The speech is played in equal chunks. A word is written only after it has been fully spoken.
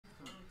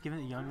Given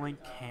that Young Link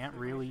can't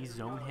really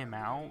zone him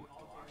out,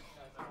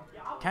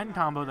 can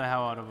combo the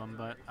hell out of him,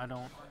 but I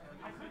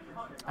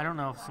don't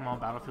know if Small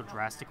Battlefield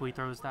drastically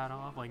throws that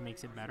off, like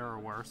makes it better or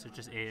worse. It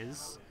just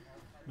is.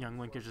 Young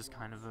Link is just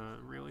kind of a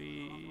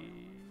really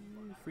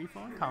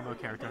free-flowing combo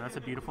character. That's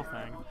a beautiful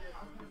thing.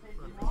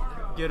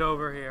 Get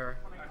over here.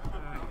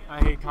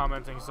 I hate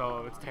commenting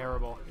solo. It's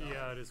terrible.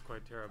 Yeah, it is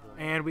quite terrible.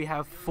 And we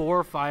have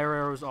 4 fire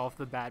arrows off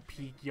the bat,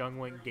 peak Young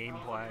Link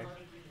gameplay.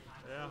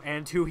 Yeah.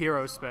 And 2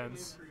 hero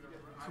spins.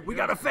 We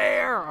got a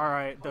fair!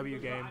 Alright, W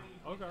game.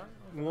 Okay.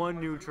 1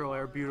 neutral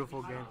air,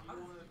 beautiful game.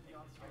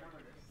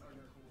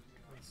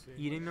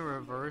 Eating the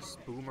reverse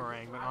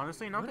boomerang, but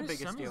honestly, not the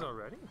biggest deal.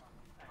 Already?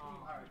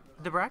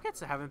 The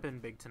brackets haven't been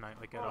big tonight,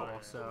 like at all.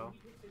 So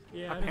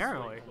yeah,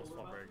 apparently,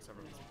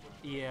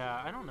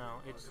 yeah, I don't know.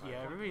 It's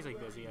everybody's like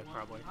busy,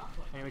 probably.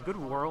 Anyway, good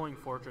whirling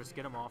fortress,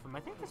 get him off him. I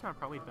think this map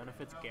probably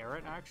benefits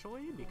Garrett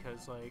actually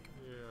because like.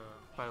 Yeah.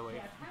 By the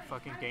way,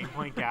 fucking game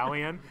point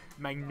Galleon,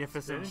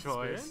 magnificent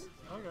choice. Spin?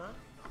 Okay.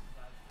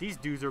 These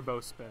dudes are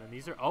both spinning.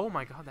 These are oh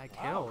my god, that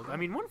killed. I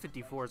mean,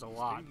 154 is a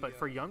lot, but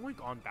for Young Link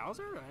on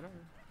Bowser,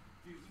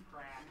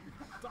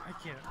 I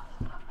can't.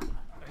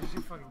 I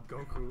see fucking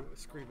Goku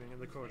screaming in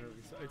the corner.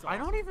 It's awesome. I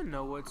don't even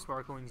know what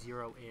Sparkling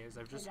Zero is.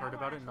 I've just heard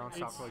about it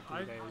nonstop for like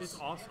 3 days. It's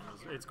awesome.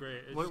 It's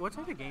great. What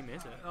type of game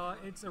is it?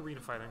 It's arena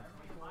fighting.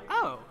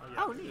 Oh,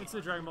 yeah. Oh, neat. It's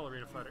a Dragon Ball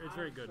Arena fighter. It's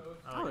very good.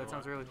 Oh, that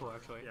sounds really cool,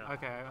 actually. Yeah.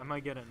 Okay, I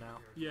might get it now.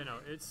 Yeah, no,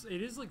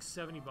 it is like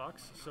 $70.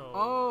 So.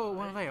 Oh,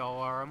 well, they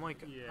all are. I'm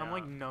like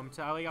numb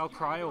to. I'll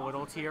cry a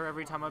little tear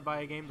every time I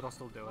buy a game, but I'll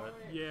still do it.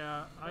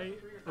 Yeah,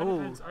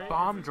 Oh,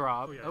 bomb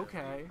drop. Oh, yeah.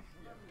 Okay.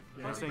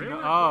 Yeah. Nice thing. Really?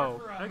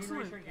 Oh,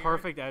 excellent.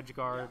 Perfect edge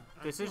guard.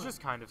 This is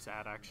just kind of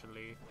sad,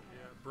 actually.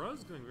 Yeah,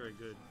 bro's doing very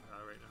good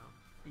right now.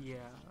 Yeah.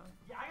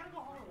 Yeah, I gotta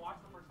go home and watch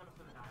the first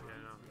episode of that.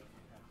 Yeah,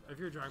 no. If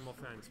you're a Dragon Ball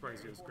fan,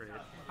 Sparks is great.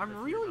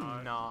 I'm really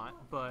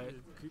not, but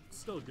it's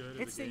still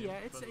good. It seems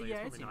like it it.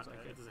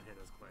 doesn't hit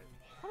as quite.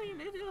 I mean,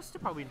 it'll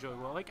still probably enjoy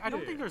well. Like, I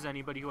don't think there's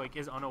anybody who like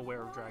is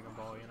unaware of Dragon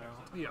Ball, you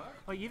know? Yeah.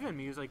 Like even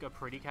me, who's like a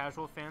pretty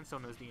casual fan, still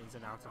knows the ins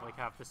and outs of like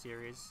half the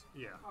series.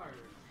 Yeah.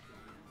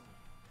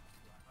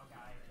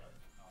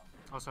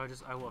 Also,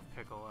 I love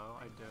Piccolo.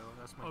 I do.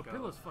 That's my go.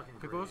 Piccolo's fucking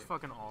great. Piccolo's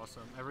fucking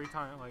awesome. Every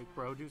time, like,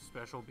 bro, do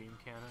special beam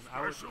cannon.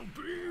 Special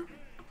beam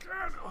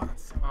cannon.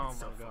 Oh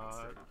my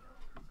god.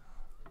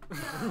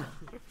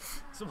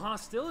 Some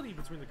hostility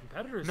between the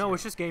competitors. No, here.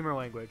 it's just gamer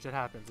language. It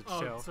happens. It's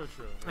chill. It's so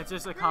true. It's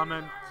just a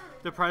comment.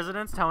 The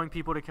president's telling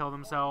people to kill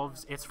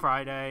themselves. It's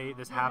Friday.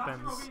 This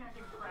happens.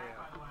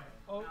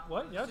 Oh,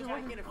 what?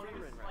 Yadra Get a free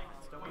run right.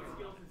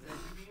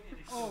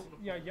 Oh,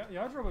 yeah,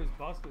 Yadra was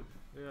busted.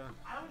 Yeah.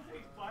 I don't think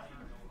he's busted.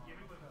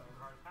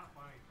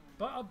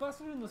 But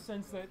busted in the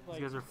sense that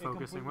like these guys are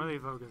focusing. What are they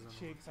focusing?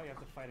 Shakes how you have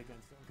to fight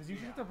against them because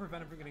usually you have to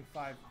prevent him from getting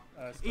 5.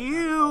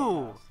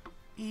 Ew!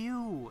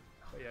 Ew!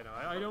 But yeah,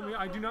 no,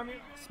 I do not mean.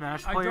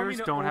 Smash players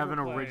don't have an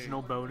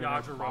original bone in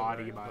their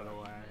body, by the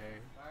way.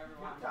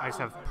 I just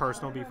have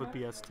personal beef with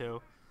PS2.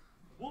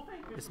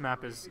 This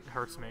map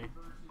hurts me.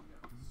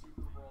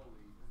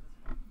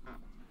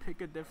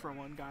 Pick a different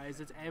one, guys.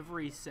 It's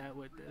every set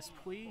with this,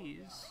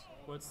 please.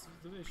 What's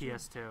the issue?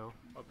 PS2.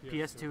 Oh,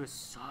 PS2 is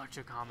such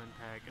a common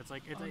pick. It's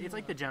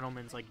like the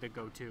gentleman's like the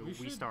go-to.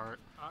 We start.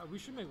 We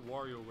should make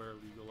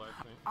WarioWare legal, I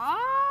think.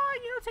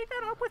 Take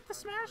that up with the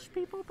Smash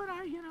people, but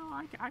I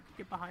could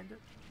get behind it.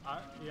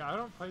 I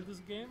don't play this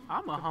game.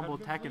 I'm a humble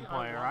Tekken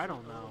player. I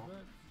don't know.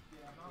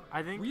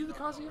 I think. Were you the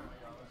Kazuya?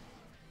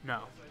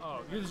 No.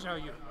 Oh, you're the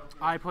Xiaoyu.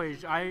 I played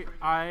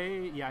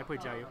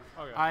Xiaoyu.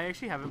 Okay. I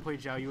actually haven't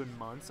played Xiaoyu in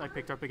months. I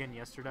picked her up again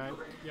yesterday.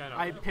 Yeah, no.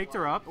 I picked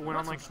her up when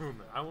I'm like.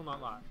 I will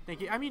not lie.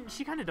 Thank you. I mean,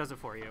 she kind of does it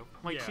for you.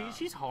 Like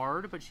she's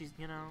hard, but she's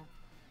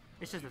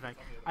it's just the thing.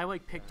 I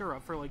like picked her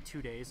up for like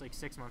 2 days, like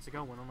 6 months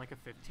ago. Went on like a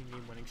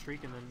 15-game winning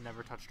streak, and then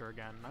never touched her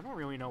again. I don't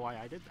really know why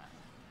I did that.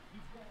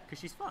 Cause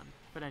she's fun.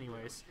 But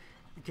anyways,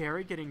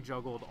 Garrett getting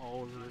juggled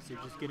all over this.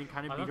 You're just getting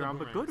kind of beat around,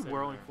 but good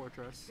whirling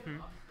fortress.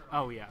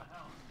 Oh yeah.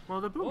 Well,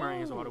 the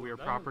boomerang has a lot of weird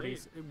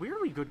properties.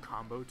 Weirdly good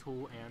combo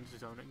tool and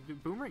zoning.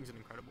 Boomerang's an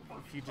incredible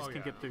move if you just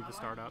can get through the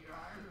startup.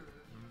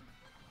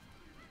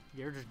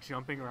 You're just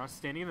jumping around,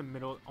 standing in the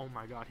middle. Oh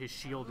my god, his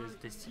shield is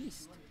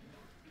deceased.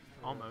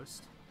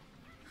 Almost.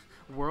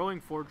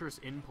 Whirling fortress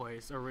in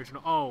place.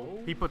 Original. Oh,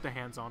 he put the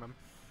hands on him.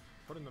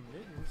 Put in the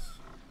mittens.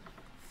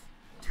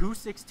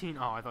 216.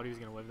 Oh, I thought he was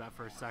going to live that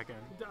for a second.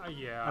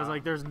 Yeah. I was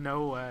like, there's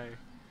no way.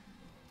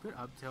 Good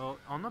up tilt.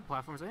 On the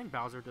platforms, I think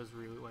Bowser does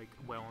really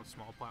well on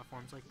small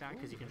platforms like that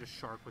because he can just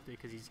shark with it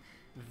because he's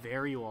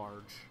very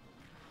large.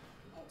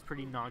 It's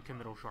pretty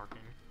non-committal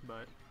sharking,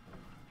 but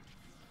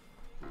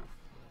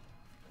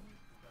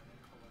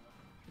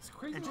it's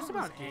crazy. And just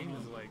about this game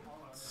is like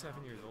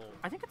 7 years old.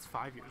 I think it's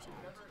 5 years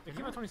old. It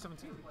came out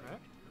 2017, right?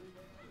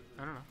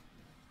 I don't know.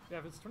 Yeah,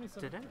 if it's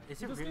 2017. Did it?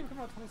 Did this game come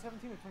out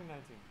 2017 or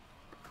 2019?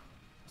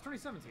 It's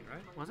 2017,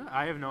 right? Was it?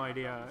 I have no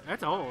idea.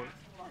 That's old.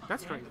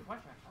 That's crazy.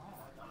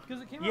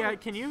 Because it came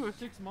out can you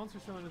 6 months or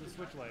so into the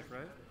Switch life,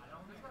 right?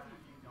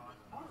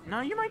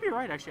 No, you might be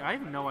right, actually. I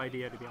have no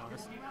idea, to be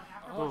honest.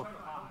 Oh,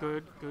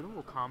 good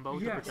little combo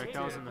with the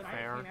projectiles in the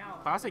fair.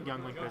 Classic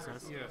Young Link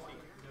business. Yeah.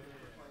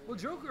 Well,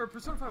 Joker or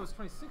Persona 5 was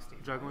 2016.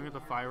 Juggling with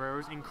the fire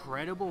arrows,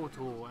 incredible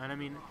tool. And I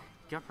mean,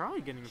 you're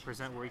probably getting a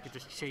present where you could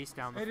just chase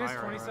down the It fire is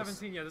arrows.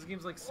 2017. Yeah, this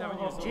game's like 7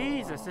 years old.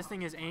 Jesus, this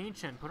thing is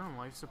ancient. Put it on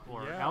life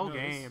support. Yeah, L no,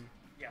 this- game.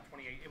 Yeah,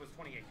 28. It was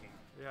 2018.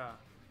 Yeah.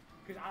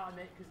 Because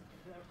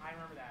I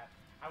remember that.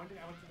 I went to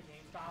the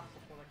GameStop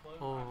before they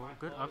closed. Oh,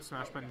 good up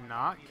smash, but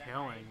not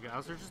killing.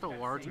 Bowser's just a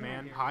large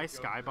man. High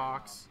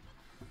skybox.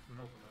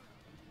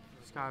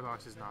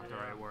 Skybox is not the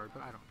right word,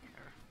 but I don't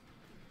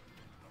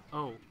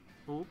care.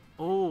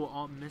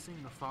 Oh, missing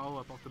the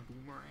follow-up off the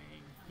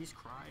boomerang. He's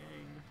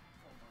crying.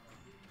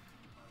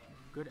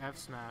 Good F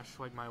smash,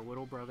 like my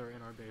little brother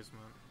in our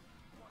basement.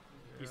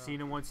 You've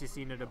seen it once, you've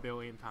seen it a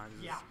billion times.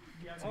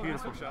 It's a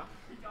beautiful shot.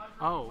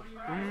 Oh,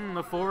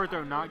 the forward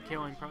throw not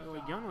killing. Probably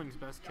like Youngling's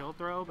best kill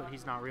throw, but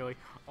he's not really.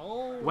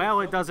 Oh. Well,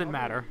 it doesn't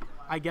matter.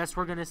 I guess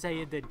we're gonna say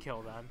it did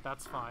kill then.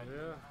 That's fine.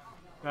 Yeah.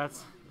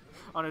 That's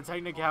on a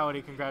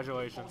technicality.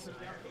 Congratulations.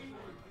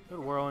 Good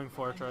whirling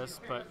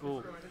fortress, but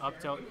ooh, up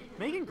tilt.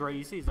 Making great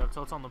use of these up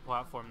tilts on the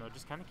platform though,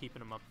 just kind of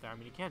keeping him up there. I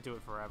mean, you can't do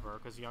it forever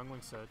because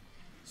Youngling's a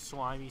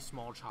slimy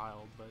small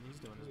child, but he's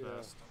doing his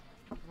best.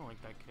 I don't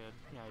like that kid.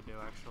 Yeah, I do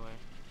actually.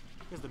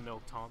 He has the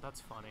milk taunt. That's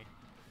funny.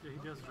 Yeah,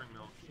 he does drink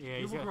milk. Yeah,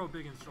 he he's will got, grow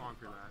big and strong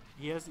for that.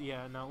 he has.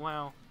 Yeah, no,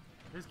 well,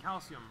 His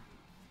calcium.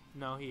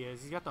 no, he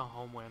is. He's got the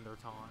Homelander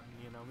taunt.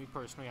 You know, me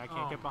personally, I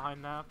can't get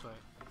behind that, but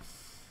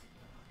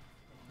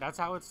that's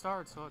how it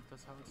starts. Look,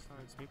 that's how it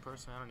starts. Me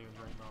personally, I don't even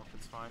drink milk.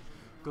 It's fine.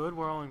 Good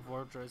whirling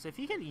fortress. If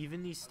he can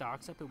even these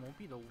stocks up, it won't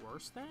be the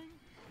worst thing.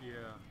 Yeah.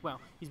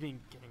 Well, he's getting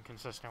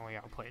consistently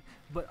outplayed.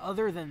 But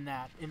other than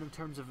that, in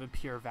terms of a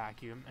pure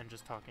vacuum and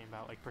just talking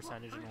about like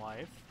percentage in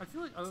life, I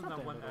feel like other than not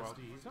that the one end of the world.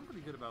 SD, he's done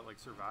pretty good about like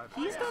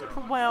surviving. he's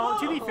done well.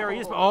 To be fair, he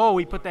is. Oh,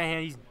 he put the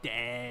hand. He's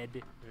dead.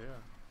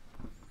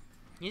 Yeah.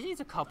 He needs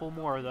a couple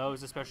more of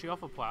those, especially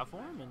off a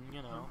platform, and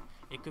you know,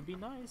 it could be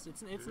nice.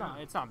 It's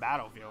not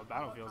Battlefield.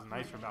 Battlefield's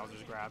nice for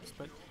Bowser's grabs,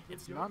 but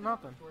it's not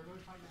nothing.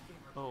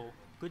 Oh,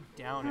 good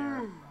down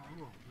air.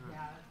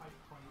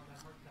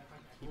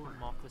 Keep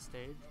him off the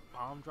stage.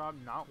 Bomb drop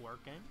not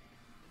working.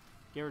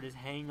 Garrett is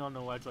hanging on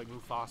the ledge like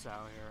Mufasa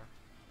out here.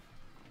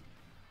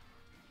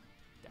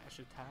 Dash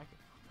attack.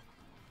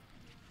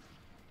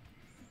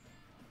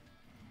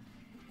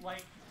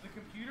 Like, the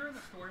computer in the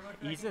story mode.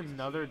 He's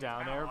another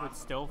down air, but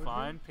still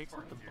fine. Picks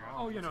up the bomb.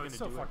 Oh, you know, What's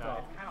it's he so gonna do with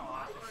fucked that?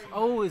 up.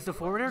 Oh, is the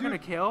forward air gonna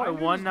kill? I A knew this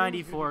game was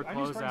 194 good. I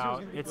knew this closeout. game was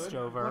gonna be It's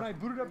good When I Jover.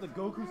 booted up the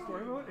Goku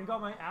story mode and got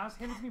my ass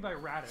handed to me by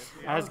Raditz.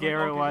 I As was like,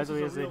 Garrett okay, wisely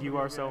this has is a said, real you video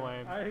are so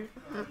game.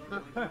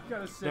 lame. I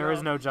gotta sit There is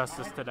out. no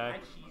justice today.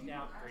 Cheesed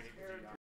out.